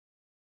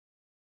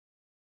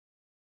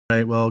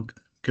Right. Well,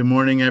 good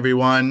morning,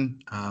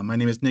 everyone. My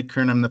name is Nick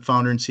Kern. I'm the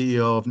founder and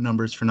CEO of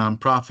Numbers for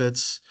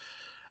Nonprofits.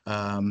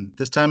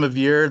 This time of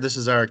year, this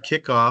is our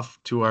kickoff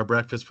to our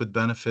Breakfast with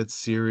Benefits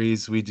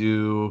series. We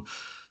do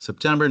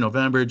September,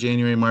 November,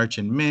 January, March,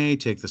 and May,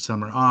 take the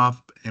summer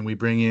off, and we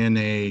bring in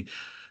a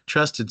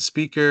trusted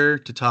speaker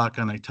to talk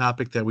on a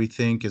topic that we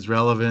think is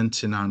relevant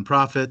to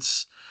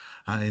nonprofits.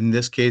 In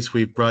this case,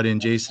 we've brought in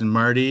Jason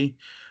Marty.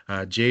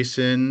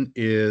 Jason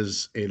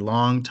is a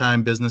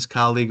longtime business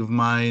colleague of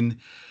mine.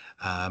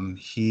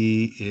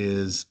 He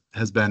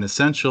has been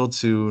essential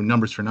to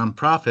Numbers for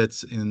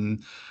Nonprofits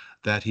in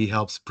that he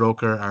helps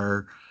broker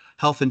our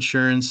health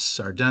insurance,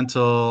 our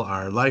dental,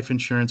 our life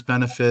insurance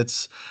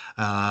benefits,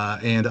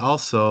 and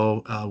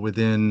also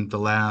within the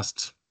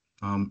last,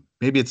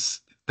 maybe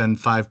it's been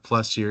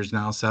 5+ years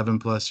now,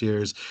 7+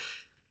 years,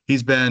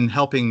 he's been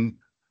helping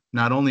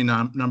not only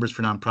Numbers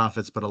for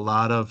Nonprofits, but a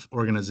lot of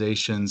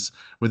organizations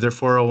with their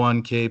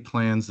 401k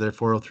plans, their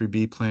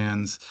 403b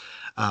plans,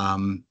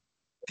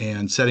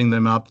 and setting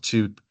them up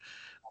to,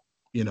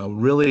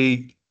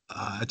 really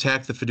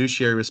attack the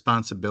fiduciary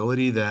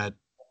responsibility that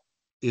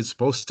is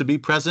supposed to be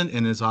present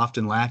and is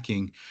often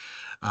lacking.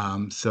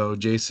 So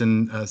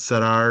Jason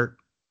set our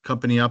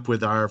company up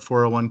with our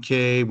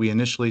 401k. We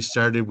initially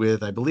started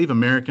with, I believe,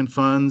 American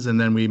funds,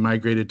 and then we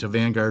migrated to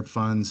Vanguard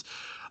funds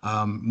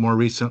more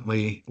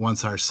recently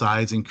once our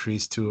size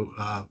increased to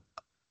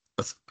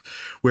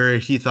where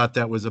he thought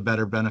that was a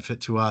better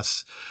benefit to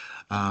us.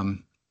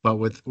 But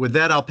with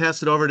that, I'll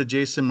pass it over to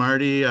Jason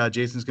Marty.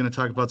 Jason's going to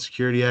talk about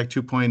Security Act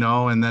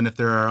 2.0, and then if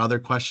there are other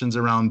questions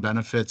around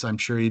benefits, I'm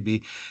sure he'd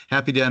be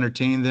happy to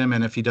entertain them.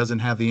 And if he doesn't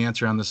have the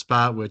answer on the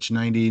spot, which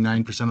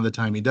 99% of the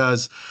time he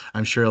does,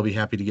 I'm sure he'll be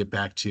happy to get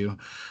back to you.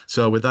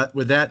 So with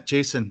that,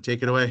 Jason,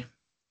 take it away.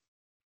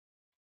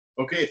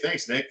 Okay,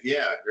 thanks, Nick.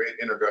 Yeah, great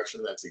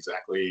introduction. That's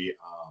exactly,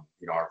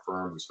 our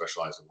firm. We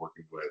specialize in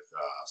working with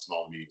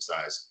small and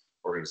medium-sized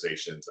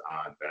organizations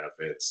on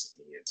benefits.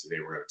 And today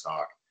we're going to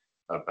talk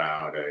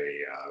about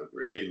a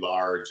really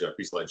large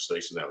piece of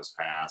legislation that was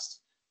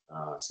passed,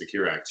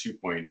 Secure Act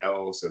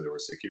 2.0. So there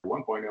was Secure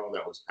 1.0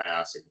 that was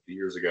passed a few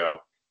years ago,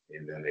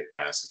 and then they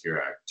passed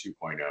Secure Act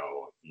 2.0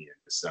 in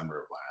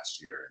December of last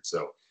year. And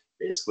so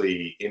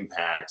basically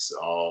impacts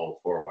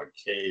all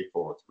 401k,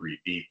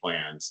 403b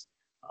plans,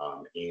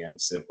 and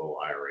simple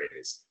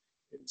IRAs.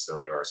 And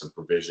so there are some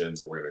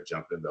provisions. We're going to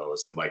jump in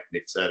those. Like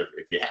Nick said,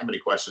 if you have any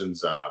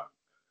questions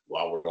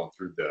while we're going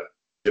through the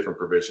different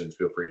provisions,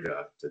 feel free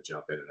to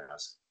jump in and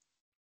ask.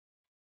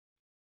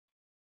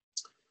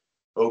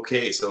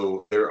 Okay,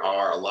 so there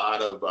are a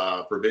lot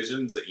of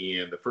provisions,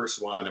 and the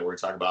first one that we're going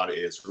to talk about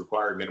is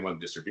required minimum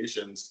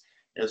distributions.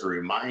 As a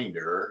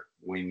reminder,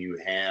 when you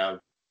have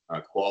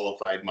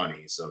qualified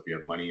money, so if you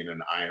have money in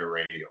an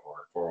IRA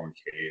or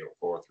 401k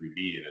or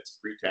 403b and it's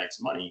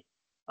pre-tax money,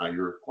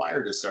 you're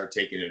required to start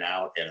taking it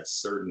out at a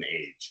certain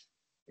age.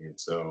 And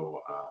so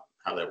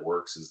how that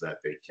works is that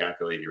they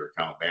calculate your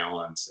account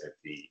balance at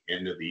the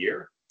end of the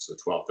year, so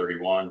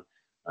 12/31,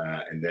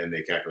 and then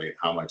they calculate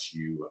how much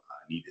you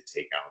need to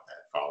take out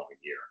that following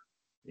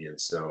year. And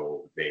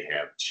so they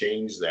have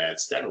changed that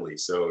steadily.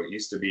 So it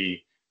used to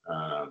be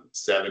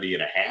 70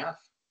 and a half,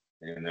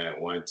 and then it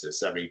went to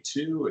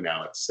 72, and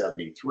now it's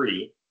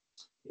 73.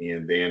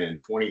 And then in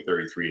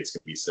 2033, it's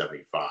going to be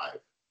 75.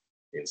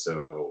 And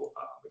so,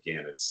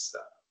 again, it's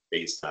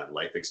based on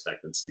life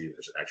expectancy.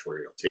 There's an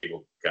actuarial table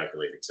to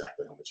calculate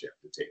exactly how much you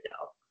have to take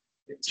out.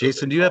 So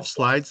Jason, do you have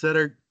slides that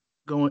are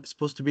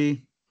supposed to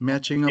be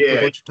matching up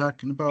with what you're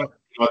talking about?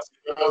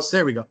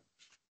 There we go.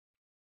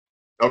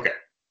 Okay.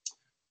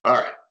 All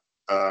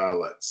right.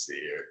 Let's see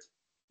here.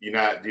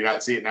 Do you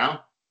not see it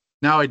now?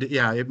 Now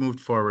yeah, it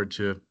moved forward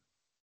to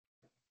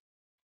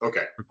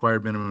okay.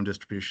 Required minimum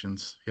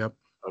distributions. Yep.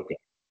 Okay.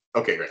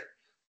 Okay, great.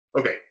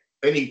 Okay.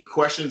 Any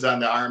questions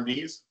on the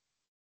RMDs?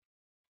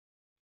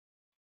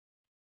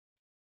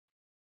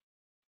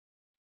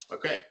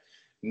 Okay.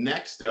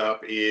 Next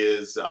up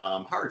is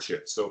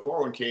hardship. So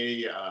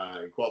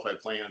 401k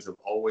qualified plans have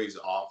always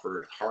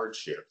offered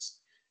hardships,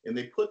 and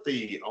they put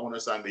the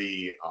onus on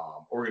the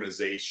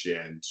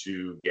organization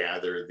to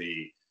gather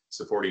the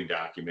supporting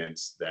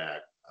documents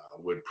that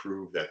would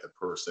prove that the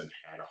person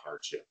had a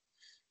hardship.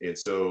 And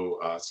so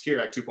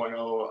Secure Act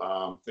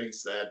 2.0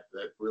 thinks that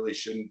really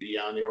shouldn't be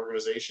on the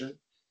organization.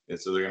 And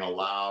so they're going to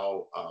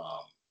allow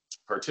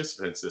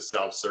participants to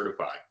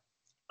self-certify.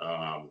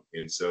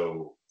 And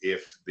so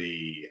if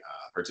the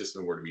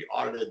participant were to be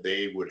audited,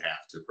 they would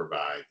have to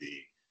provide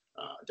the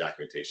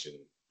documentation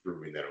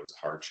proving that it was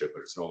a hardship,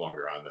 but it's no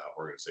longer on the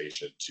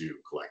organization to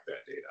collect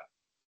that data.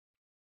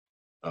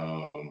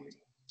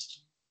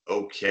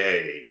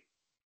 Okay.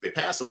 They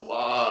passed a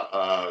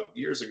law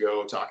years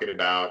ago talking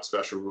about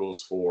special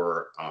rules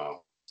for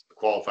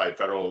qualified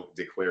federal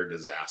declared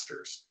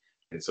disasters.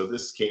 And so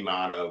this came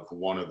out of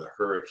one of the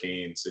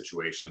hurricane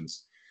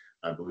situations,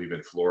 I believe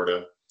in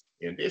Florida.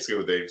 And basically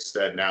what they've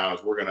said now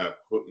is we're going to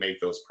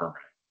make those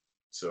permanent.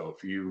 So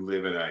if you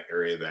live in an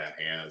area that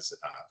has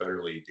a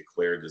federally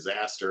declared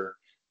disaster,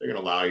 they're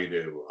going to allow you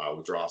to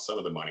withdraw some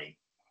of the money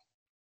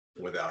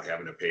without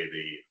having to pay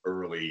the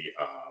early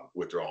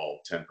withdrawal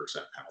 10%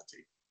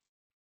 penalty.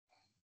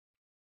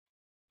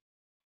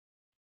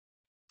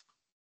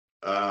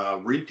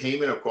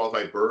 Repayment of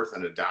qualified birth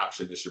and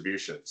adoption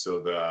distribution. So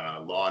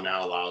the law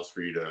now allows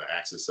for you to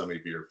access some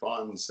of your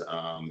funds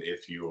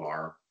if you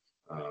are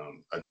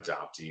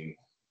adopting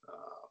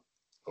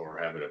or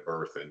having a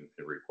birth and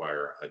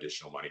require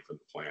additional money from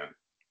the plan.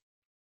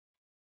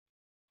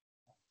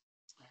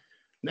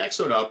 Next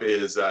one up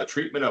is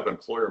treatment of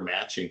employer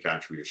matching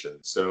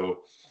contributions.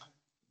 So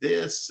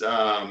this,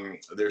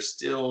 they're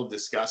still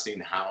discussing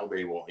how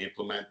they will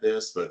implement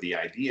this, but the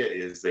idea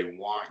is they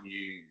want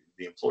you,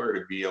 the employer,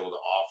 to be able to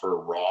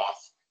offer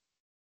Roth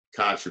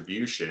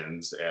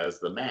contributions as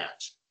the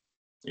match.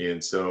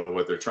 And so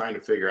what they're trying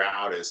to figure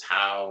out is,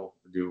 how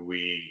do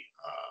we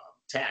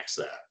tax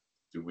that?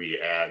 Do we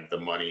add the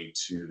money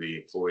to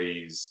the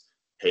employee's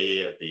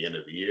pay at the end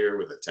of the year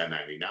with a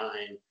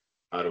 1099?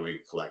 How do we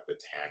collect the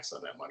tax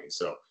on that money?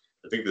 So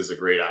I think this is a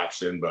great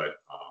option, but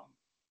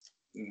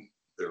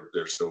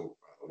they're still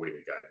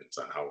awaiting guidance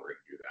on how we're going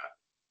to do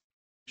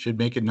that. Should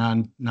make it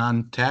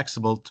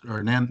non-taxable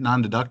or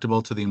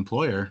non-deductible to the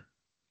employer,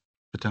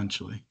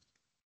 potentially.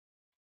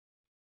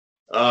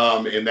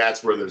 And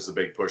that's where there's a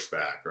big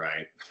pushback,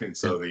 right? And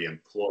so the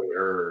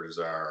employers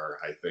are,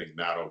 I think,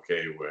 not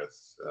okay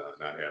with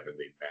not having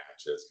the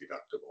match as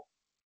deductible.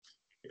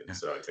 And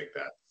so I think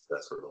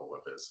that's where the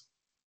holdup is.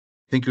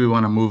 I think we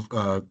want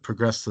to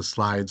progress the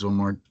slides one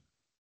more.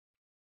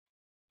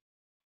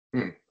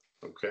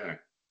 Okay.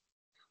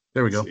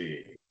 There we go.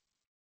 See.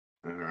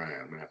 All right,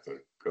 I'm gonna have to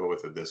go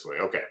with it this way.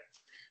 Okay.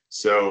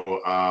 So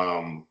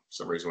for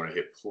some reason when I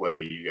hit play,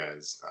 you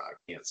guys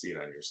can't see it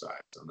on your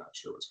side. So I'm not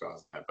sure what's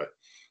causing that, but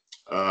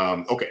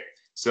okay.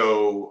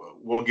 So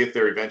we'll get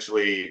there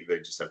eventually. They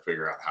just have to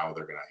figure out how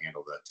they're going to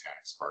handle the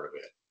tax part of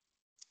it.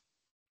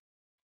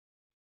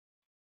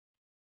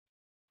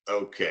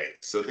 Okay,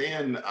 so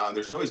then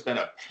there's always been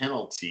a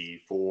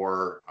penalty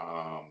for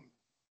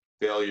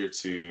failure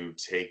to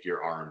take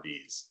your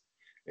RMDs.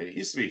 And it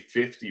used to be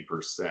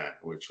 50%,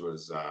 which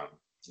was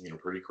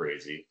pretty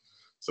crazy.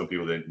 Some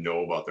people didn't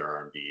know about their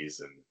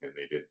RMDs and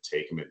they didn't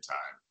take them in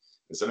time.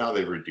 And so now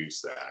they've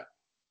reduced that.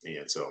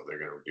 And so they're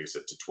going to reduce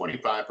it to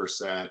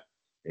 25%,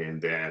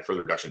 and then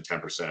further reduction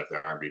 10% if the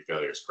RMD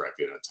failure is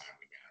corrected in a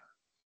timely manner.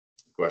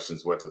 The question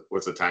is,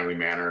 what's a timely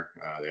manner?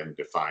 They haven't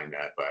defined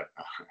that, but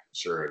I'm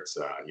sure it's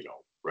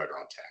right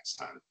around tax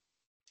time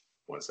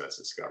once that's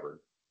discovered.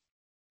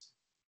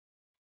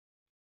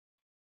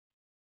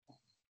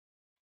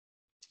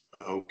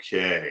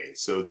 Okay,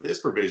 so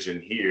this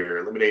provision here,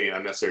 eliminating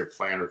unnecessary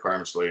plan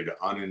requirements related to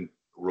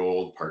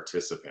unenrolled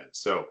participants.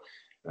 So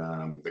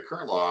the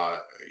current law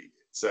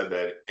said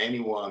that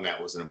anyone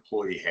that was an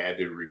employee had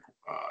to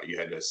you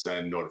had to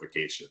send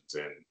notifications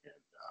and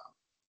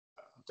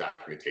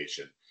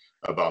documentation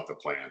about the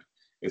plan.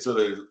 And so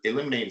they're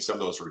eliminating some of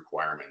those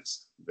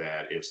requirements,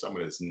 that if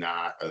someone is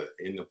not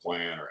in the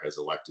plan or has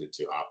elected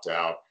to opt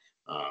out,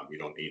 you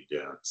don't need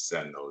to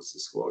send those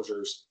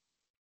disclosures.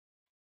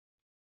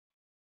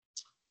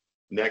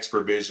 Next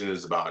provision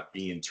is about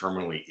being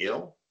terminally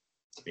ill,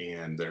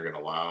 and they're going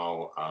to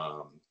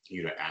allow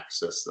you to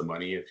access the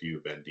money if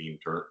you've been deemed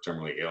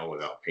terminally ill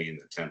without paying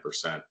the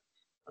 10%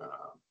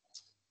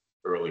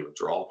 early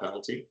withdrawal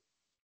penalty.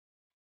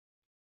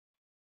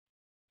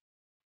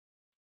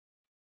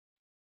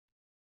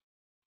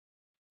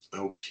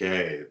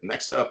 Okay,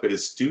 next up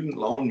is student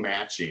loan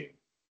matching.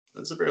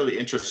 That's a fairly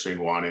interesting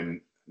one,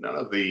 and none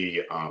of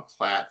the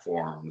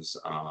platforms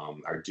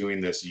are doing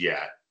this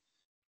yet.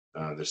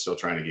 They're still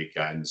trying to get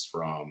guidance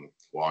from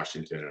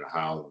Washington on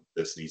how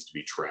this needs to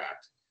be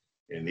tracked.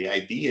 And the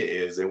idea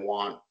is they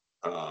want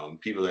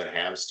people that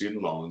have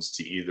student loans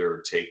to either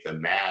take the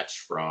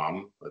match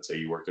from, let's say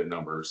you worked at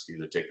Numbers,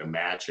 either take the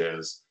match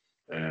as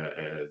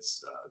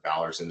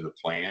dollars into the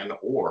plan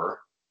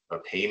or a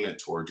payment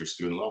towards your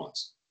student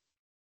loans.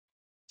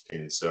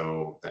 And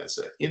so that's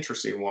an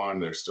interesting one.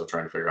 They're still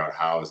trying to figure out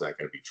how is that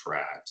going to be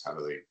tracked? How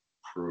do they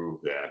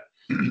prove that,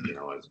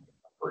 as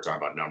we're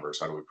talking about Numbers,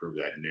 how do we prove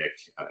that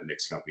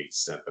Nick's company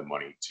sent the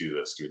money to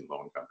the student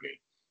loan company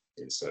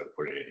instead of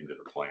putting it into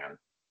the plan?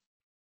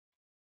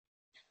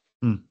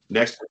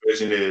 Next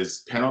provision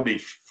is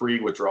penalty-free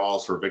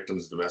withdrawals for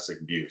victims of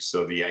domestic abuse.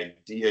 So the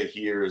idea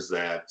here is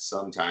that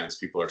sometimes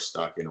people are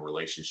stuck in a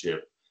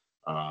relationship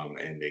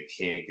and they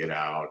can't get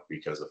out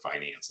because of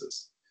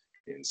finances.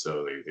 And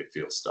so they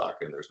feel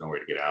stuck and there's no way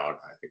to get out.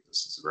 I think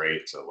this is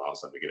great. So it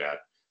allows them to get at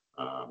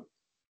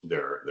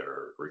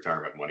their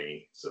retirement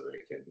money so they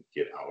can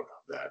get out of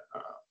that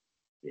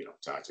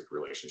toxic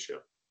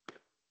relationship.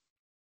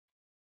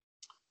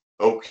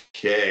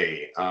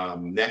 Okay,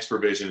 next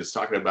provision is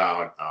talking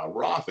about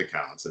Roth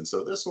accounts. And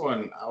so this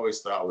one I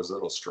always thought was a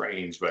little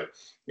strange, but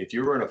if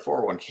you were in a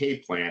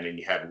 401k plan and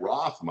you had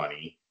Roth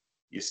money,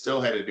 you still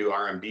had to do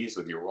RMDs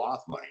with your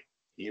Roth money,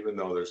 even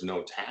though there's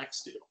no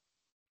tax due.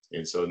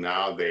 And so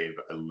now they've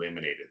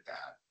eliminated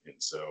that. And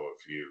so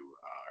if you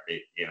are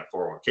in a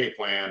 401k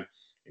plan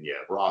and you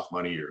have Roth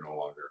money, you're no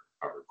longer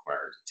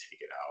required to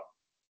take it out.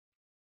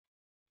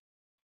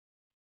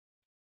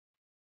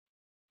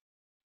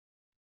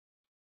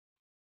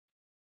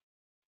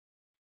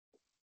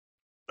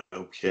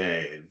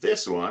 Okay,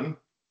 this one,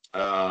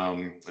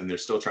 and they're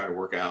still trying to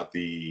work out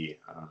the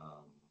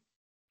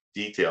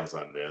details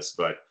on this,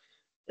 but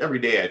every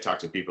day I talk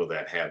to people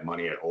that have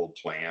money at old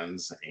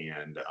plans,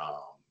 and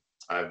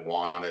I've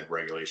wanted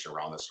regulation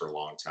around this for a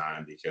long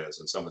time because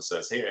when someone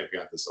says, "Hey, I've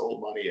got this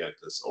old money at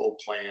this old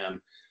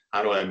plan,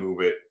 how do I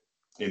move it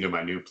into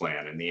my new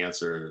plan?" And the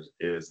answer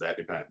is that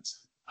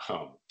depends.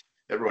 Um,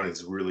 Everyone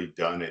has really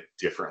done it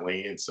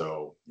differently, and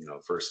so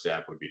the first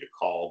step would be to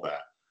call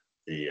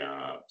the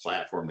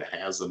platform that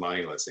has the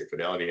money. Let's say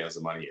Fidelity has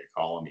the money. You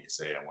call them, you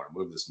say, "I want to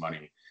move this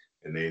money,"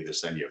 and they either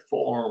send you a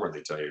form or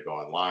they tell you to go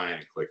online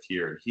and click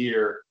here and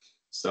here.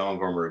 Some of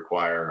them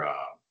require,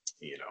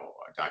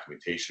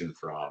 documentation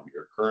from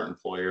your current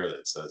employer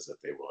that says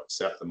that they will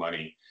accept the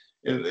money.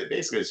 And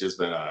basically, it's just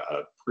been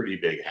a pretty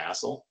big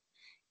hassle.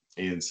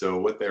 And so,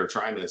 what they're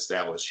trying to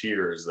establish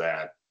here is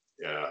that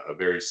a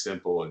very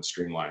simple and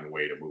streamlined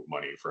way to move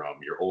money from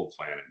your old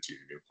plan into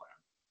your new plan,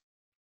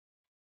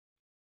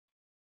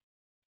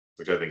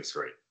 which I think is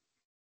great.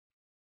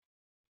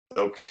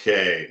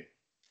 Okay,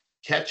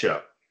 catch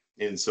up.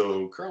 And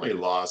so currently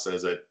law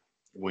says that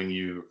when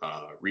you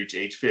reach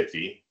age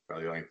 50,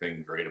 probably the only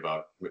thing great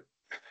about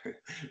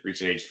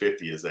reaching age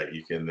 50 is that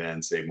you can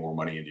then save more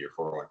money into your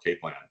 401k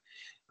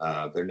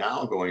plan. They're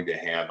now going to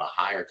have a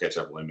higher catch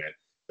up limit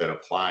that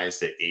applies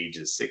to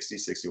ages 60,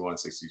 61,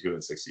 62,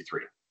 and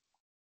 63.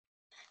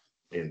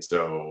 And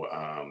so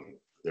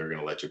they're going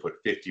to let you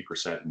put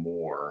 50%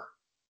 more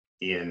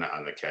in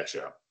on the catch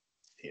up.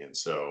 And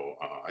so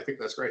I think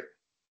that's great.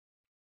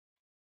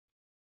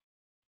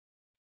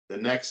 The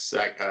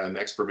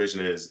next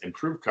provision is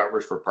improved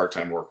coverage for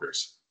part-time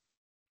workers,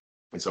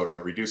 and so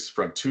reduced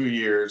from 2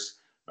 years,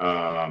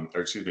 or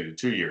excuse me, to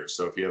 2 years.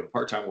 So if you have a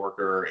part-time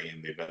worker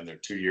and they've been there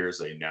 2 years,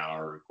 they now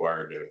are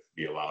required to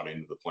be allowed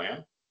into the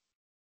plan.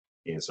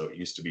 And so it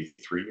used to be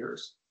 3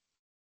 years.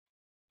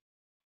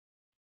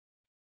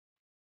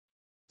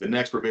 The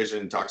next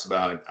provision talks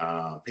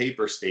about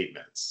paper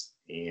statements.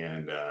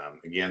 And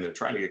again, they're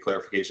trying to get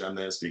clarification on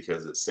this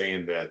because it's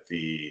saying that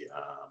the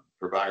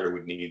provider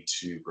would need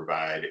to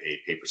provide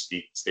a paper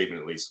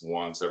statement at least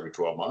once every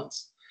 12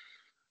 months.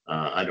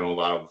 I know a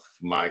lot of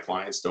my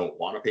clients don't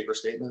want a paper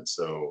statement,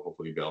 so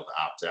hopefully you'll be able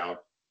to opt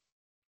out.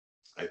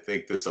 I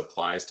think this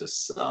applies to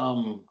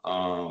some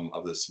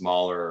of the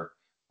smaller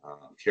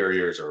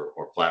carriers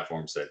or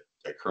platforms that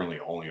currently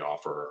only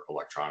offer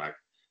electronic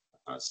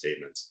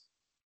statements.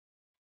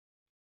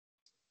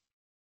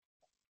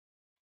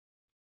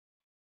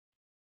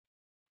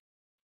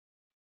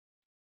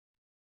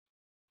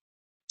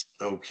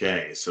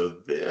 Okay, so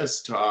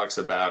this talks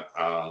about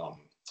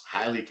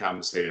highly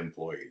compensated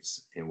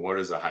employees. And what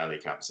is a highly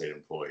compensated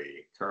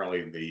employee?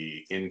 Currently,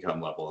 the income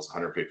level is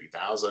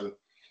 150,000,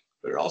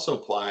 but it also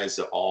applies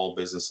to all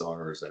business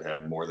owners that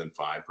have more than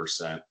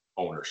 5%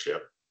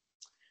 ownership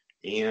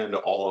and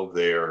all of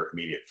their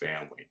immediate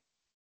family.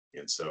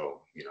 And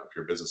so, if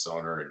you're a business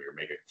owner and you're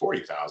making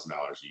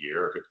 $40,000 a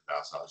year or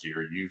 $50,000 a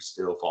year, you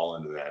still fall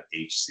into that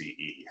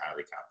HCE,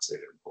 highly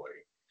compensated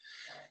employee.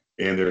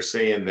 And they're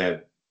saying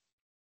that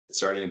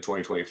starting in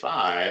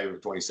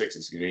 2025, 26,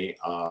 excuse me,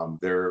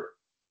 they're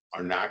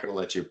are not going to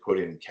let you put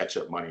in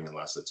catch-up money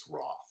unless it's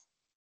Roth.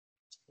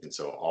 And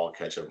so all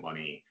catch-up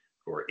money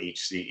for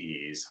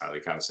HCEs,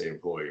 highly compensated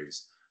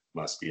employees,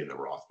 must be in the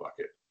Roth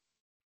bucket.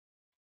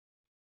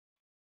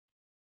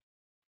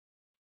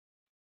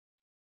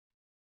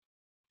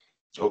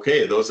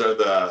 Okay, those are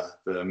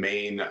the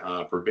main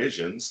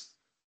provisions.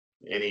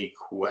 Any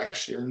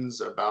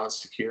questions about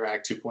Secure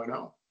Act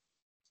 2.0?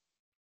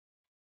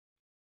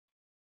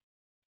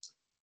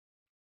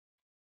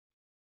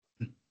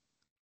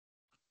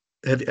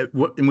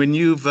 When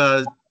you've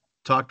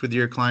talked with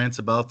your clients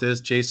about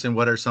this, Jason,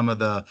 what are some of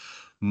the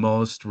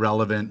most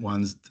relevant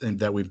ones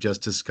that we've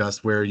just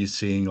discussed? Where are you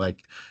seeing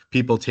like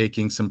people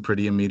taking some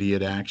pretty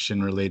immediate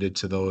action related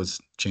to those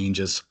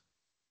changes?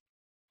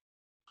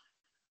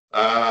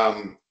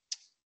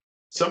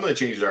 Some of the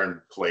changes are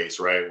in place,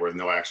 right, where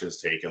no action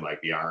is taken,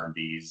 like the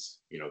RMDs,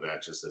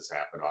 that just has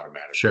happened Sure.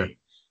 automatically.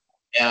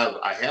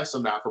 I have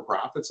some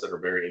not-for-profits that are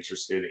very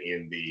interested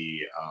in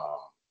the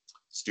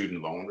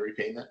student loan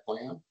repayment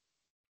plan.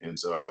 And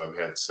so I've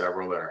had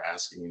several that are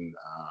asking,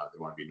 they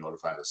want to be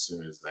notified as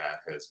soon as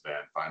that has been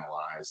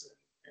finalized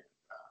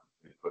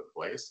and put in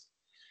place.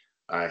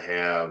 I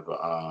have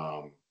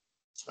a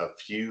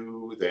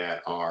few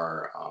that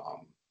are,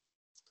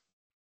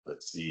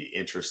 let's see,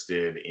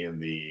 interested in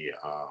the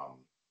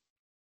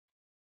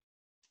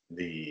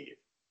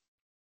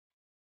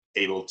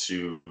able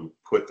to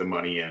put the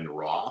money in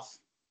Roth.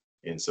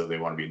 And so they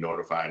want to be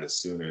notified as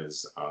soon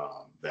as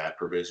that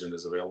provision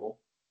is available.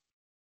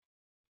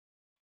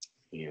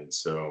 And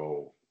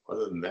so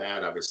other than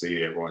that,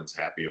 obviously everyone's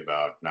happy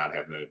about not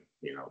having to,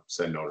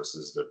 send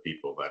notices to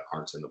people that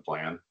aren't in the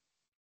plan.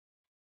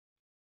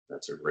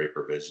 That's a great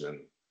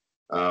provision.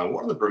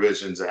 One of the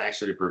provisions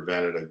actually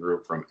prevented a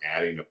group from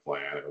adding a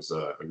plan. It was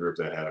a group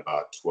that had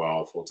about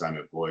 12 full-time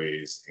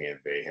employees, and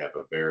they have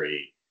a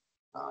very,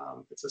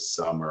 it's a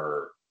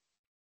summer,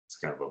 it's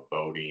kind of a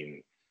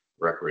boating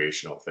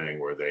recreational thing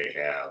where they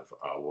have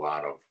a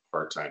lot of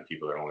part-time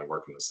people that only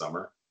work in the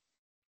summer,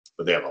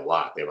 but they have a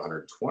lot. They have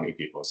 120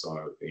 people,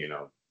 so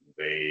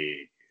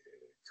they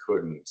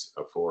couldn't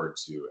afford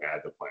to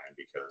add the plan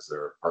because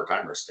their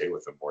part-timers stay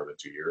with them more than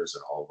 2 years,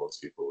 and all of those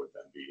people would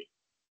then be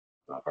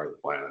part of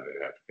the plan, and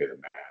they'd have to pay the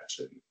match,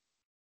 and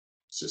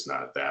it's just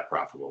not that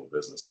profitable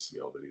business to be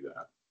able to do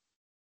that.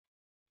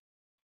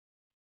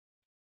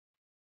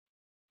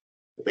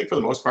 I think for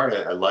the most part,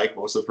 I like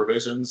most of the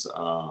provisions. Some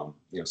of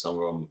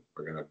them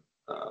are going to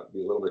be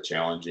a little bit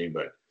challenging,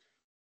 but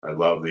I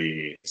love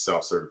the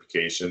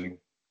self-certification.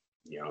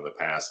 In the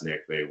past,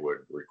 Nick, they would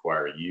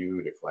require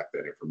you to collect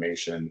that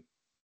information.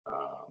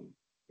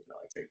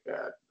 I think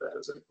that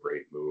is a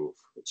great move.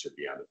 It should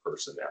be on the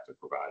person to have to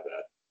provide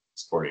that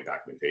supporting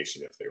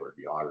documentation if they were to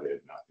be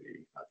audited, not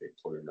the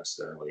employer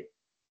necessarily.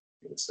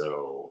 And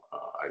so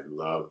I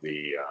love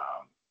the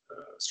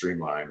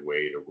streamlined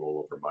way to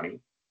roll over money.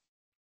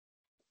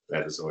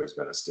 That has always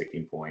been a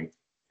sticking point,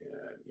 and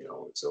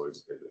it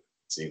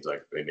seems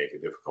like they make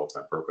it difficult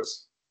on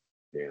purpose,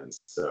 and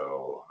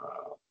so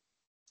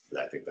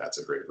I think that's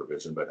a great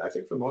provision. But I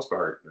think for the most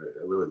part,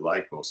 I really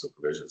like most of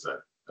the provisions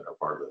that are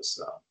part of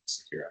this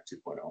Secure Act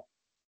 2.0.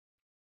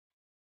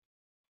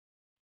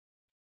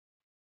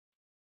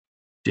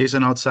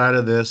 Jason, outside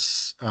of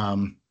this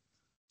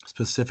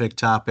specific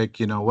topic,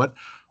 what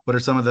are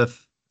some of the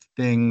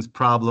things,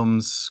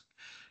 problems,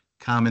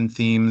 common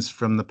themes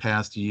from the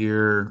past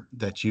year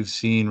that you've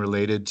seen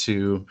related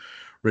to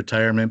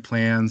retirement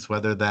plans,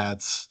 whether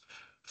that's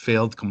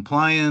failed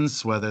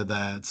compliance, whether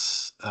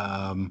that's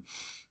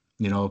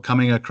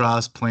coming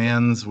across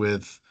plans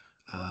with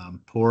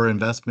poor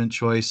investment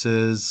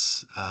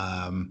choices?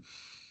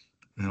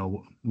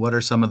 What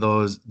are some of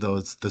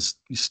the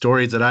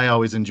stories that I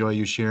always enjoy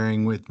you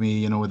sharing with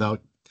me,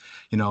 without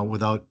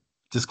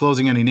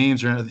disclosing any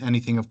names or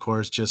anything, of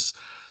course, just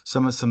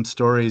some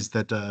stories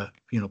that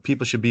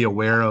people should be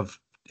aware of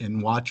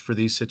and watch for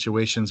these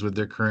situations with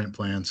their current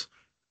plans.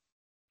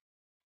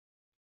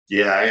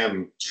 Yeah, I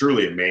am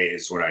truly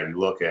amazed when I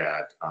look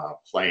at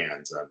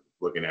plans. I'm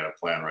looking at a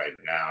plan right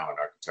now, an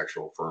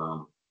architectural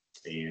firm,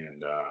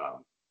 and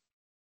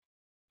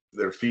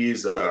their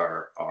fees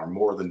are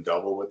more than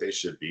double what they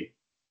should be.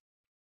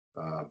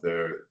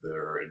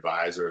 Their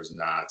advisor is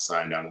not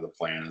signed onto the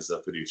plan as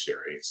a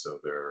fiduciary, so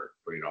they're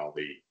putting all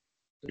the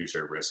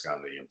fiduciary risk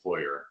on the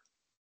employer.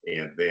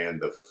 And then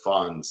the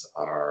funds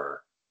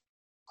are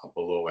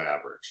below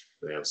average.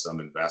 They have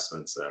some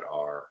investments that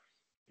are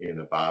in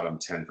the bottom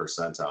 10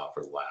 percentile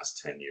for the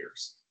last 10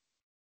 years.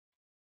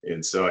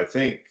 And so I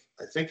think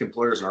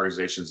employers and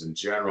organizations in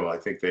general, I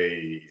think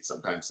they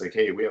sometimes think,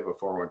 hey, we have a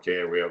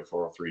 401k or we have a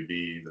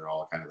 403b, they're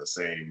all kind of the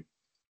same,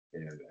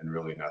 and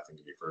really nothing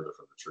can be further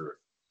from the truth.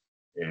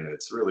 And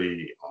it's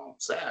really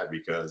sad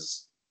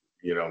because,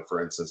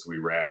 for instance, we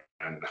ran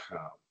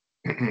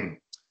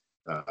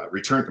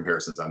return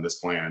comparisons on this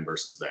plan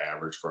versus the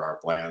average for our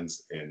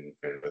plans, and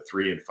the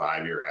 3 and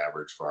 5 year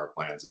average for our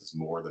plans is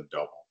more than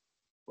double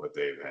what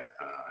they've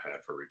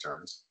had for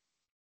returns.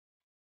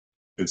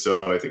 And so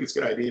I think it's a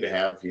good idea to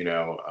have,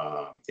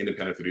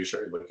 independent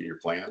fiduciary look at your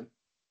plan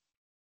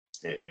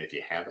if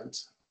you haven't.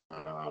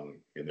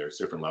 And there's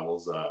different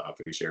levels of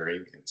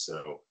fiduciary. And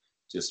so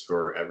just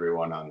for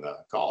everyone on the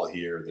call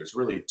here, there's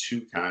really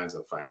 2 kinds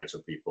of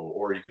financial people,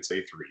 or you could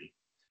say 3.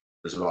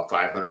 There's about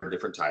 500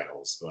 different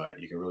titles, but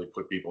you can really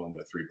put people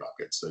into 3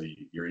 buckets. So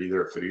you're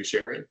either a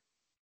fiduciary,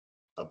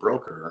 a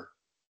broker,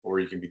 or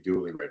you can be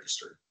duly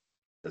registered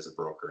as a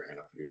broker and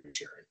a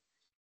fiduciary.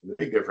 And the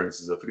big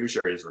difference is a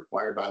fiduciary is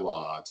required by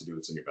law to do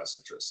what's in your best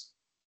interest.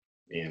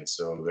 And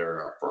so there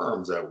are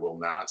firms that will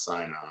not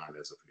sign on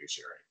as a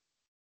fiduciary.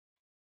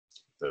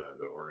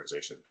 The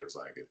organization feels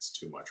like it's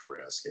too much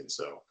risk. And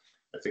so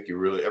I think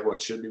everyone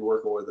should be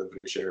working with a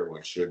fiduciary.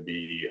 Everyone should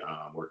be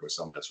working with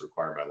someone that's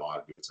required by law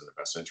to do what's in the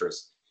best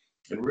interest.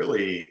 And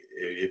really,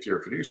 if you're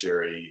a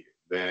fiduciary,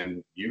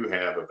 then you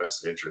have a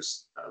vested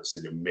interest,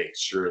 obviously, to make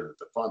sure that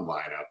the fund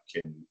lineup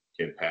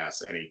can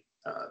pass any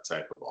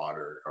type of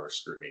audit or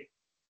scrutiny.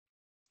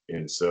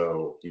 And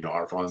so,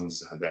 our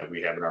funds that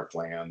we have in our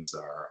plans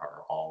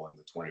are all in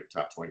the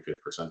top 25th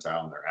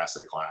percentile in their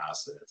asset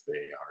class. And if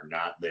they are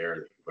not there,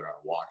 they can put on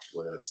a watch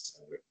list,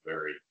 and with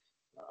very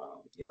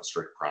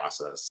strict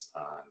process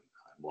on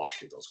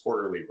watching those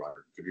quarterly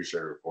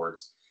fiduciary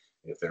reports.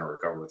 If they don't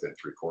recover within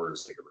 3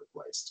 quarters, they get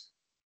replaced.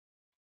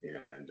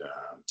 And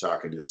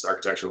talking to this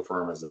architectural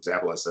firm as an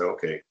example, I said,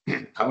 okay,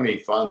 how many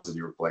funds did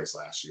you replace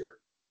last year?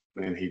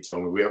 And he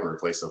told me, we haven't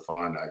replaced a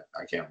fund.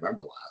 I can't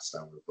remember the last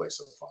time we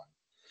replaced a fund.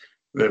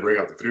 Then bring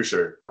up the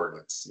fiduciary report.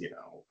 It's,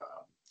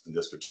 in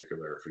this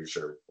particular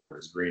fiduciary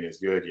report, is green is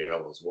good,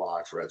 yellow is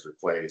watch, red's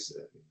replace,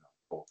 and the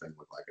whole thing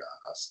looked like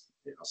a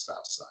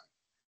stop sign,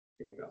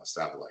 a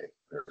stoplight.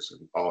 There's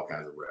all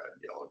kinds of red,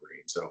 yellow,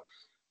 green. So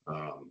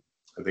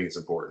I think it's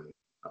important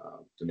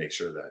to make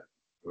sure that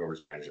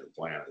whoever's managing the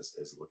plan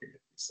is looking at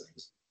these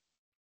things.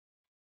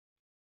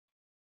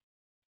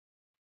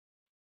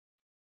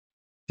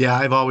 Yeah,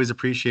 I've always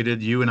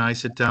appreciated you and I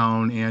sit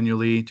down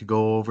annually to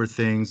go over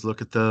things,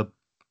 look at the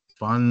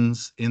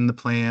funds in the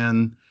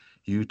plan.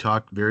 You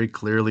talk very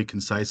clearly,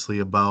 concisely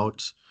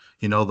about,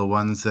 the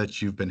ones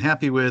that you've been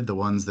happy with, the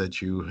ones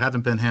that you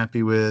haven't been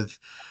happy with.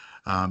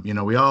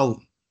 We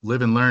all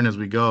live and learn as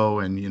we go,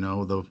 and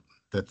the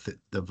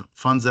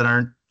funds that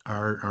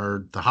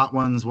are the hot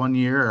ones one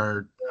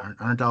year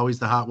aren't always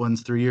the hot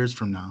ones 3 years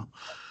from now.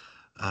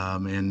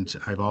 And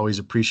I've always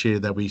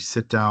appreciated that we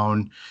sit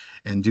down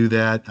and do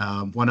that.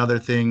 One other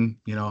thing,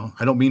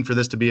 I don't mean for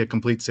this to be a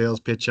complete sales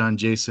pitch on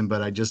Jason,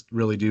 but I just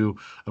really do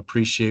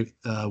appreciate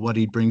what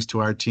he brings to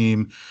our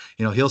team.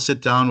 He'll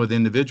sit down with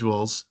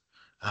individuals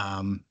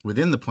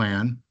within the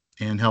plan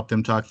and help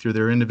them talk through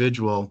their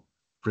individual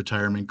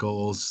retirement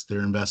goals, their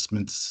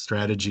investment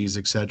strategies,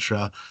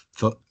 etc.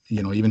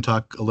 Even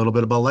talk a little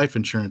bit about life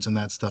insurance and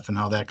that stuff and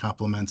how that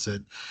complements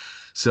it.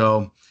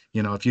 So,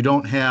 if you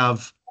don't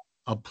have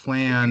a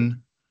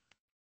plan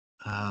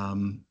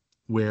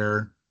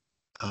where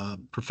a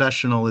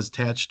professional is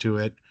attached to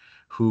it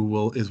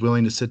who is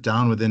willing to sit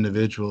down with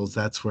individuals,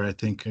 that's where I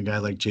think a guy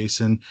like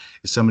Jason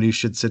is somebody you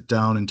should sit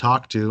down and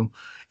talk to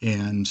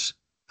and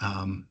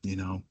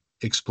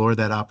explore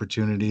that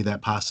opportunity,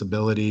 that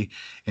possibility,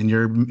 and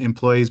your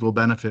employees will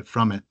benefit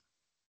from it.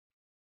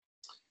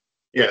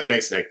 Yeah,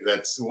 thanks, Nick.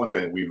 That's one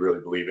thing we really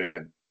believe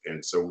in.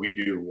 And so we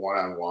do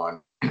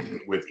one-on-one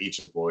with each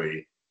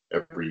employee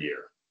every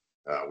year.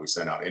 We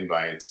send out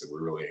invites, and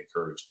we really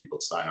encourage people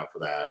to sign up for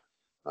that.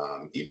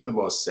 Even the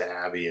most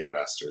savvy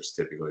investors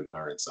typically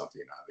learn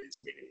something out of these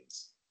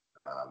meetings.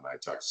 I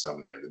talked to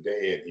someone the other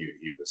day, and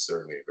he was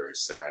certainly a very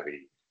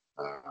savvy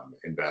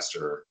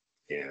investor.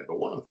 But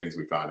one of the things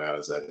we found out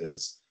is that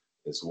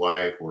his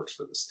wife works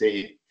for the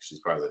state. She's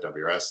part of the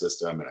WRS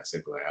system, and I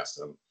simply asked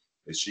him,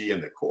 is she in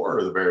the core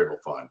or the variable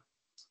fund?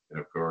 And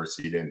of course,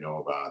 he didn't know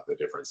about the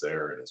difference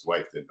there, and his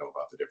wife didn't know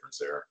about the difference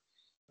there.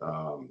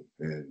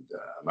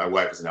 My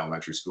wife is an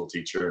elementary school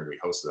teacher, and we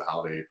hosted a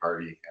holiday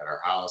party at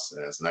our house.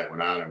 And as the night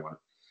went on,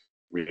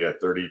 we had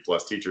 30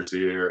 plus teachers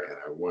here, and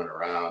I went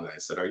around and I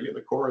said, "Are you in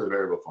the core or the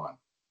variable fund?"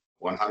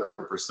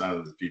 100%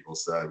 of the people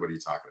said, "What are you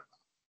talking about?"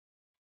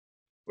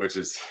 Which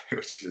is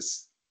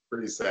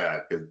pretty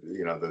sad, because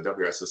the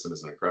WRS system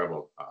is an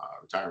incredible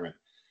retirement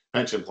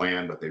pension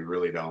plan, but they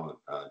really don't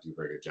do a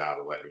very good job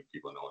of letting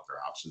people know what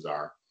their options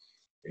are.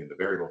 And the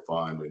variable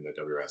fund in the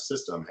WRS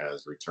system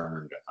has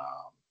returned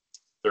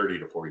 30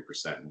 to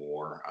 40%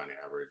 more on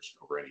average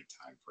over any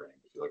time frame.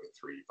 If you look at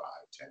 3, 5,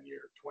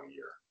 10-year,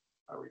 20-year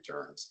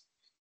returns.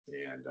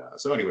 And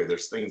so anyway,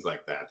 there's things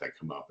like that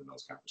come up in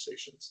those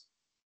conversations.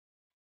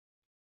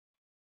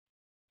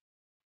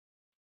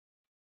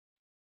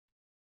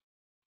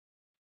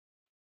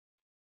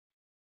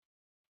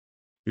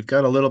 We've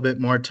got a little bit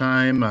more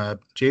time.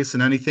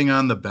 Jason, anything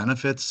on the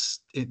benefits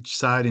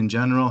side in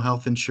general,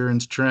 health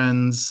insurance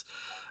trends?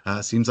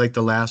 Seems like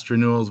the last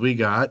renewals we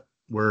got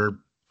were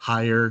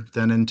higher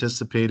than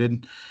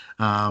anticipated.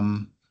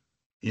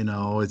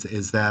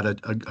 Is that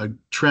a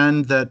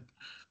trend that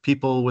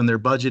people, when they're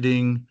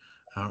budgeting,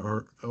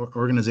 or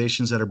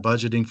organizations that are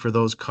budgeting for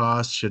those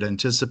costs, should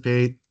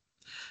anticipate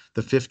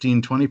the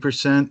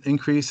 15-20%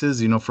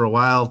 increases? For a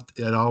while,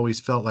 it always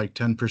felt like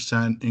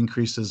 10%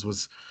 increases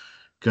was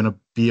going to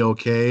be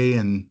okay.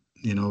 And,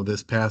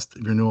 this past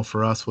renewal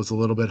for us was a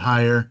little bit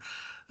higher.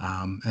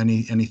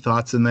 Any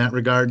thoughts in that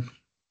regard?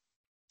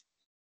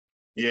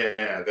 Yeah,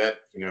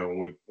 that,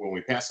 when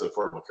we passed the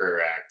Affordable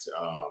Care Act,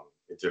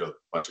 it did a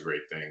bunch of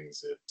great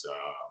things. It,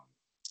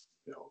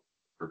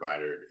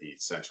 provided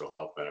essential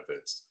health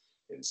benefits.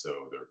 And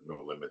so there are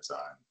no limits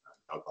on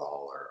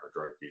alcohol or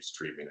drug use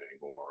treatment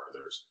anymore.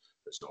 There's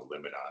no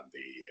limit on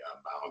the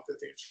amount that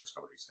the insurance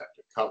companies have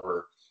to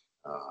cover.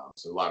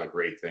 So a lot of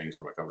great things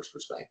from a coverage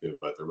perspective,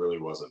 but there really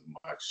wasn't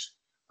much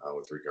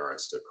with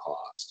regards to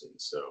cost. And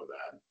so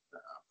that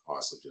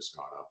costs have just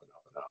gone up and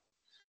up and up.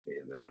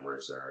 And the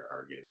numbers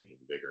are getting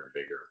bigger and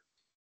bigger.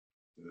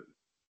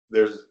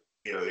 There's,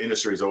 the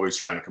industry is always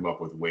trying to come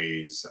up with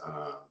ways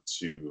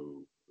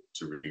to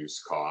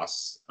reduce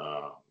costs.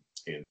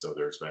 And so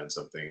there's been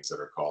some things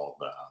that are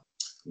called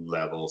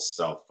level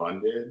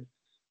self-funded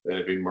that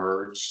have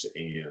emerged.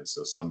 And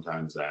so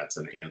sometimes that's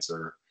an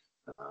answer.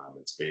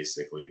 It's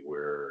basically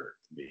where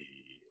the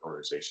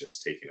organization is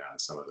taking on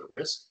some of the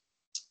risk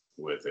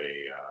with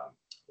a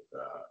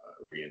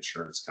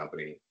reinsurance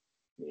company.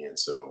 And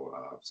so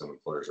some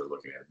employers are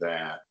looking at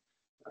that.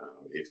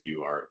 If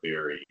you are a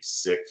very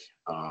sick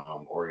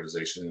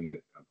organization,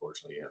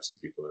 unfortunately, you have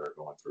some people that are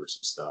going through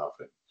some stuff,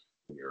 and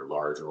when you're a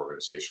large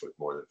organization with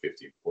more than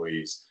 50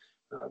 employees,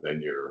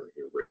 then you're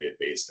rated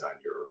based on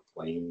your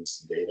claims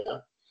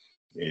data.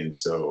 And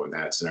so in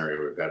that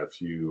scenario, we've got a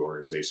few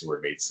organizations where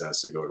it made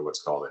sense to go to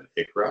what's called an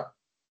ICRA.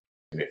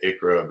 And an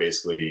ICRA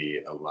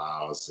basically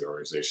allows the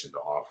organization to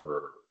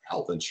offer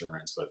health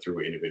insurance, but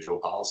through individual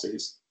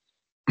policies.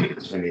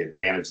 And the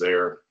advantage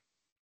there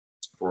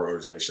for an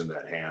organization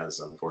that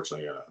has,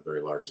 unfortunately, a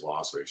very large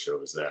loss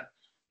ratio is that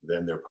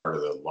then they're part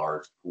of the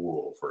large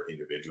pool for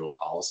individual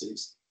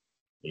policies.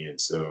 And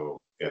so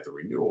at the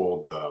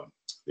renewal,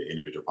 the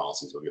individual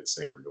policies will get the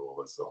same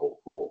renewal as the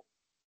whole pool,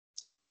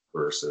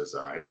 versus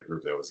a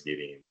group that was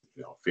getting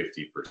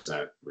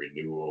 50%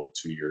 renewal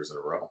 2 years in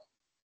a row.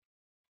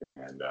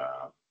 And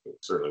it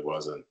certainly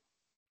wasn't,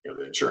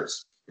 the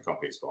insurance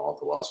company's fault.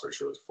 The loss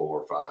ratio was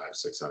 4, 5,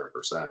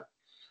 600%.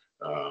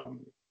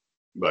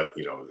 But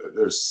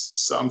there's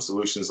some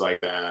solutions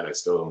like that. I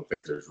still don't think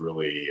there's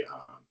really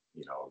a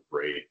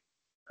great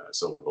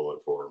silver bullet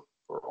for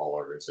all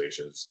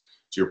organizations.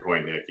 To your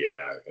point, Nick,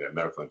 yeah,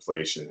 medical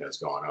inflation has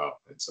gone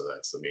up, and so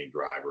that's the main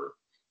driver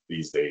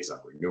these days on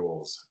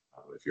renewals.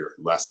 If you're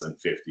less than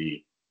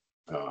 50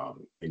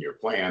 in your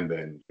plan,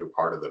 then you're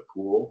part of the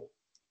pool,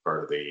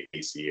 part of the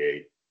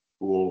ACA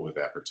pool with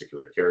that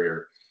particular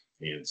carrier,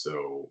 and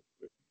so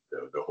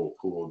the whole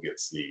pool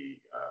gets the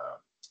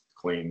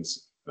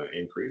claims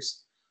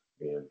increase.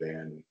 And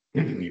then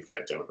you've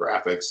got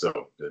demographics. So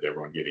did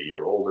everyone get a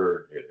year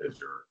older? Did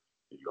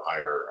you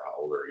hire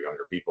older or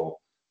younger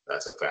people?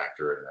 That's a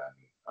factor. And then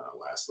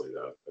lastly,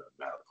 the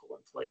medical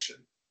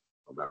inflation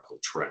or medical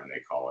trend, they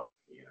call it.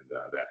 And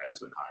that has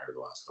been higher the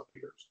last couple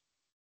of years.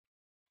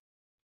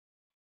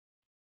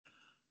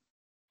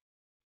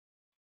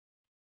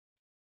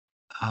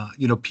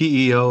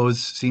 PEOs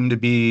seem to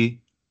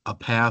be a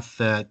path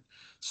that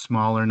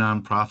smaller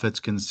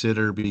nonprofits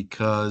consider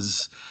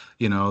because,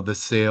 the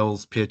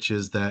sales pitch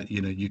is that,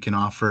 you can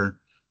offer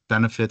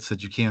benefits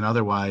that you can't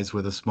otherwise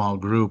with a small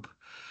group.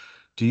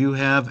 Do you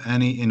have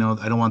any, I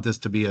don't want this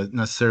to be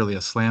necessarily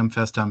a slam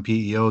fest on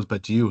PEOs,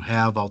 but do you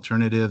have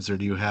alternatives or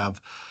do you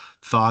have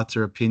thoughts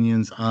or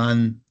opinions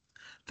on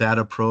that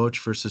approach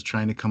versus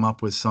trying to come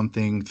up with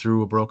something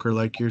through a broker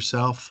like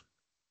yourself?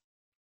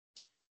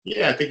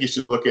 Yeah, I think you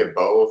should look at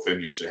both,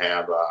 and you should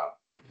have,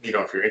 if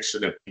you're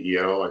interested in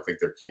PEO, I think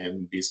there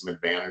can be some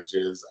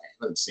advantages. I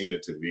haven't seen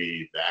it to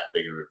be that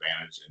big of an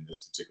advantage in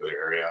this particular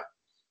area.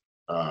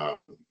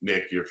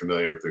 Nick, you're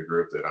familiar with the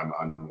group that I'm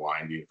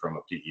unwinding from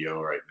a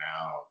PEO right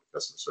now.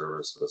 Customer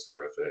service was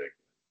terrific,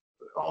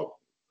 all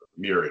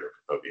myriad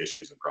of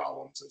issues and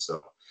problems. And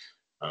so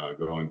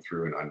going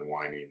through and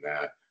unwinding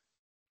that,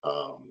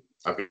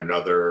 I've got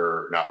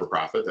another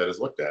not-for-profit that has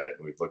looked at it,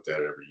 and we've looked at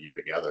it every year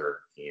together.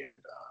 And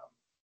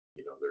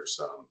there's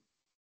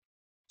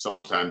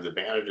sometimes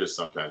advantages,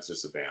 sometimes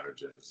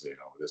disadvantages.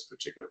 This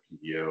particular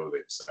PEO,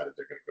 they decided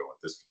they're going to go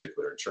with this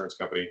particular insurance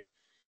company,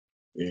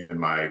 and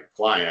my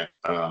client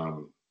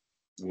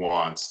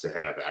wants to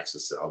have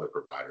access to other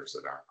providers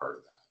that aren't part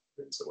of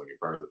that. And so when you're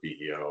part of the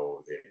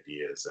PEO, the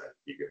idea is that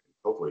you can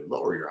hopefully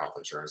lower your health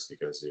insurance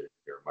because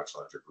you're a much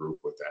larger group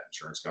with that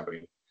insurance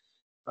company.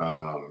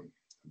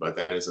 But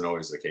that isn't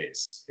always the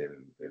case.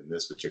 In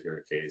this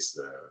particular case,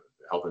 the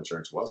health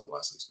insurance was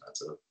less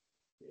expensive.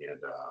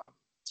 And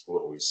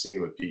what we've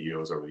seen with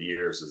PEOs over the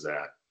years is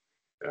that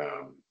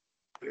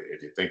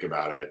if you think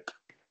about it,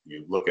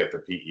 you look at the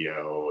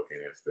PEO,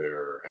 and if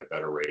they're at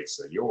better rates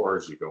than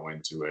yours, you go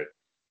into it,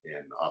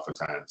 and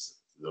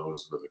oftentimes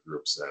those were the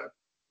groups that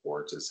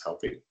weren't as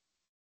healthy.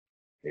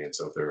 And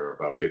so if they're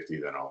about 50,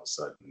 then all of a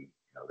sudden,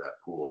 that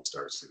pool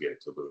starts to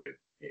get diluted,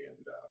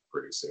 and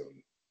pretty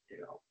soon,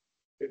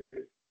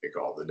 they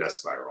call it the death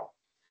spiral.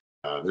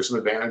 There's some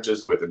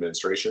advantages with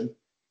administration.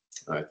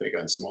 I think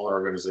on smaller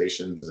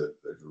organizations,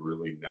 there's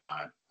really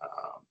not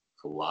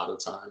a lot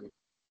of time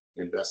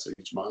invested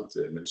each month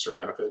to administer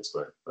benefits,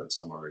 but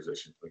some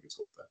organizations think it's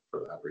worth that for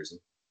that reason.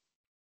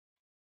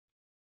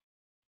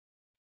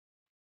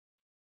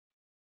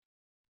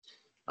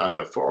 The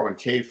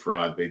 401k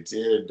front, they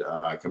did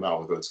come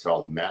out with what's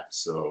called MEP,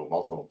 so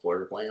multiple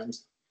employer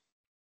plans.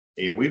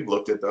 And we've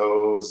looked at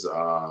those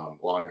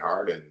long and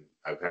hard, and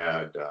I've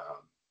had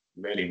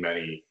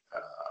many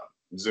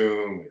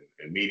Zoom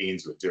and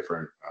meetings with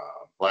different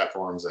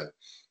platforms, and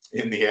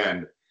in the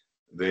end,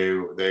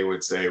 they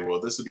would say, well,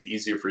 this would be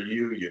easier for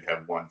you. You'd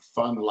have one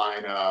fund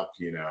lineup.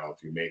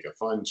 If you make a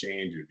fund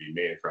change, it would be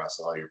made across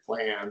all your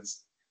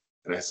plans.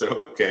 And I said,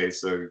 okay,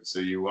 so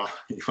you want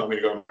me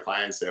to go to my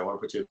client and say, I want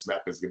to put you in this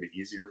map because it's going to be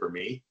easier for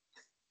me.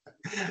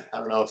 I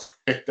don't know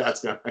if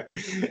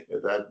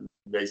that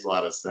makes a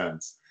lot of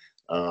sense.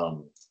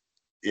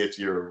 If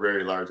you're a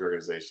very large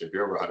organization, if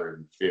you're over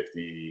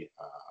 150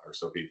 or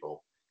so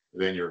people,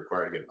 then you're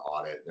required to get an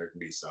audit. There can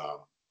be some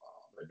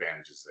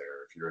advantages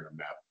there. If you're in a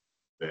MEP,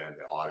 then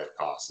the audit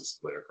cost is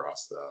split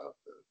across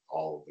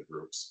all of the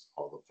groups,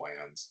 all the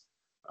plans.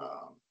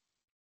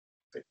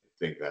 I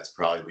think that's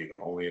probably the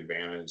only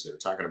advantage. They're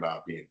talking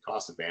about being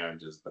cost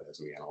advantages, but as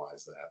we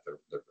analyze that, they're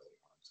really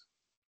aren't.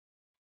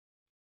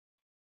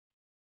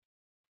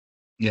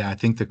 Yeah, I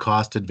think the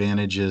cost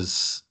advantage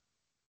is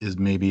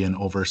maybe an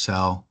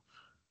oversell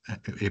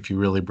if you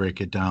really break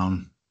it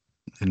down,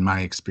 in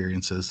my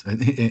experiences.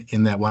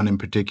 In that one in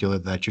particular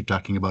that you're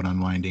talking about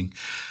unwinding,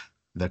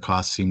 the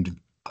cost seemed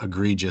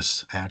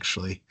egregious,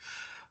 actually.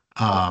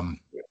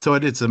 So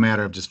it's a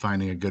matter of just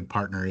finding a good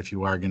partner if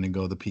you are going to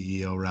go the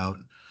PEO route.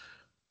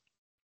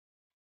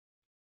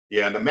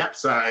 Yeah, on the MEP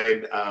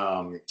side,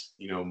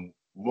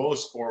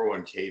 most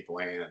 401k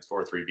plans,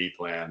 403b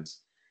plans,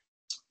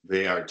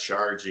 they are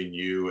charging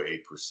you a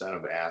percent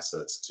of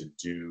assets to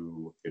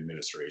do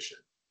administration.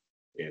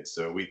 And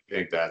so we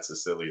think that's the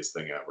silliest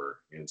thing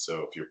ever. And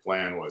so if your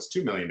plan was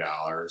 $2 million,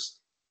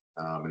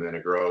 And then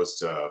it grows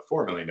to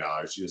 $4 million.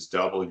 You just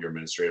double your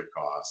administrative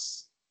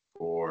costs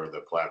for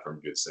the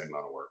platform to do the same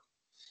amount of work.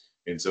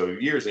 And so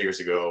years and years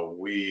ago,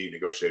 we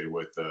negotiated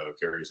with the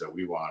carriers that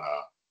we want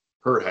a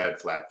per head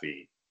flat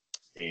fee,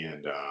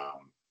 and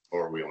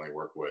or we only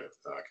work with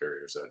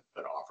carriers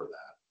that offer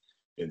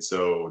that. And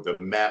so the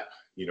MEP,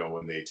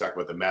 when they talk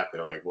about the MEP,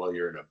 they're like, well,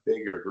 you're in a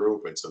bigger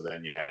group, and so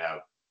then you have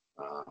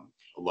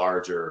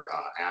larger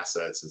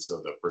assets, and so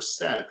the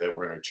percent that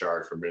we're going to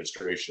charge for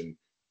administration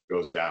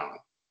goes down.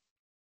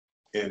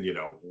 And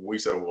we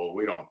said, well,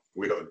 we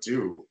don't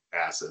do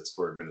assets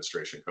for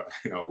administration.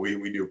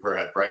 We do per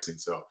head pricing.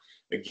 So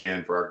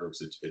again, for our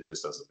groups, it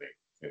just doesn't make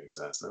any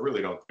sense. And I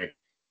really don't think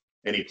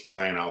any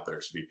plan out there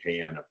should be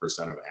paying a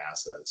percent of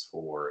assets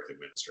for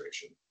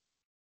administration.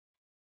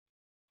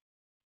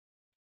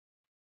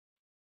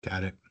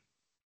 Got it.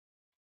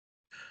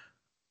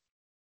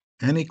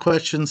 Any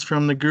questions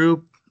from the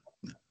group?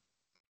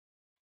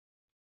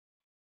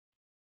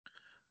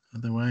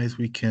 Otherwise,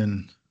 we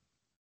can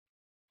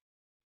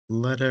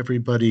let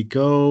everybody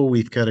go.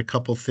 We've got a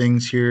couple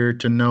things here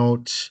to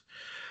note.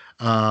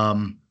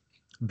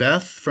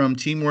 Beth from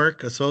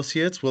Teamwork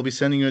Associates will be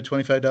sending you a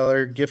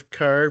 $25 gift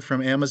card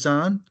from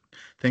Amazon.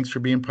 Thanks for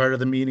being part of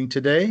the meeting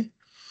today.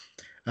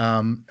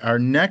 Our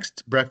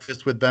next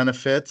Breakfast with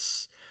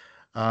Benefits,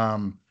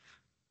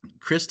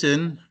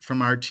 Kristen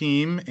from our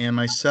team and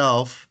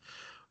myself,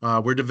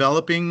 we're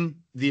developing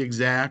the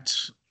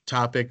exact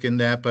topic in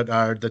that, but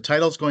the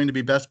title is going to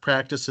be Best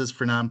Practices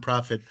for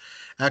Nonprofit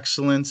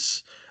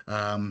Excellence.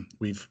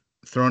 We've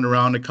thrown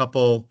around a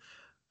couple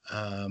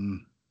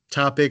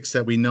topics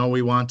that we know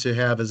we want to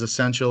have as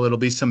essential. It'll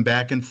be some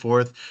back and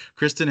forth.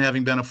 Kristen,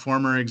 having been a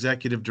former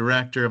executive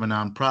director of a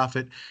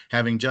nonprofit,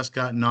 having just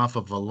gotten off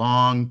of a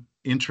long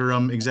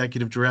interim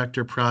executive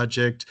director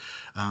project,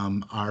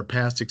 our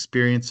past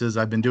experiences.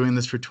 I've been doing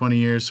this for 20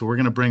 years, so we're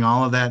going to bring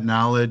all of that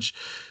knowledge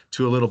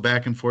to a little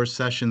back and forth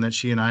session that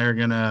she and I are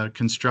going to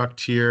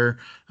construct here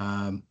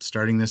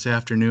starting this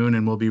afternoon,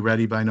 and we'll be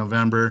ready by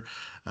November.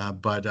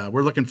 But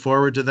we're looking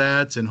forward to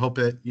that and hope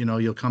that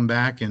you'll come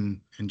back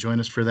and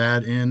join us for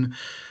that in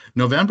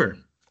November.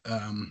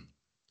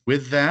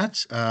 With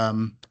that,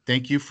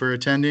 thank you for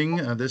attending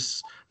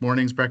this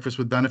morning's Breakfast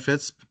with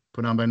Benefits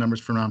put on by Numbers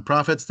for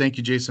Nonprofits. Thank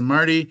you, Jason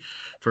Marty,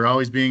 for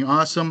always being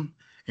awesome.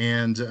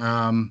 And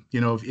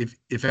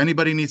if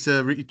anybody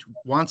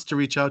wants to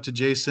reach out to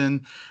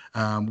Jason,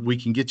 we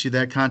can get you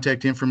that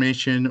contact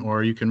information,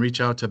 or you can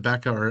reach out to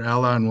Becca or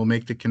Ella, and we'll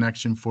make the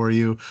connection for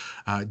you.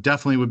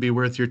 Definitely would be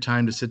worth your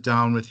time to sit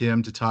down with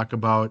him to talk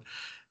about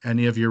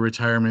any of your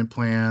retirement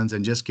plans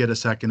and just get a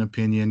second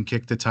opinion,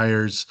 kick the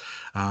tires.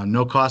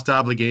 No cost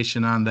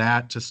obligation on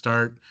that to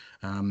start.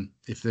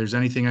 If there's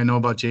anything I know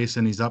about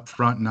Jason, he's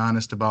upfront and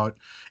honest about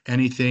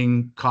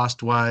anything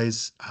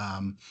cost-wise.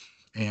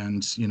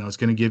 And it's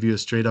going to give you a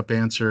straight up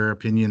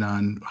opinion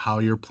on how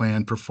your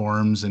plan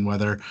performs and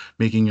whether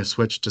making a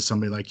switch to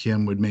somebody like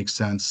him would make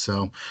sense.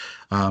 So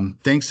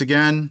thanks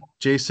again,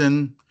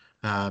 Jason.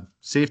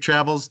 Safe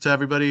travels to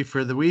everybody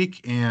for the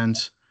week,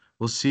 and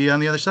we'll see you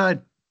on the other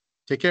side.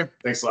 Take care.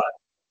 Thanks a lot.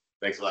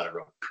 Thanks a lot,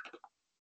 everyone.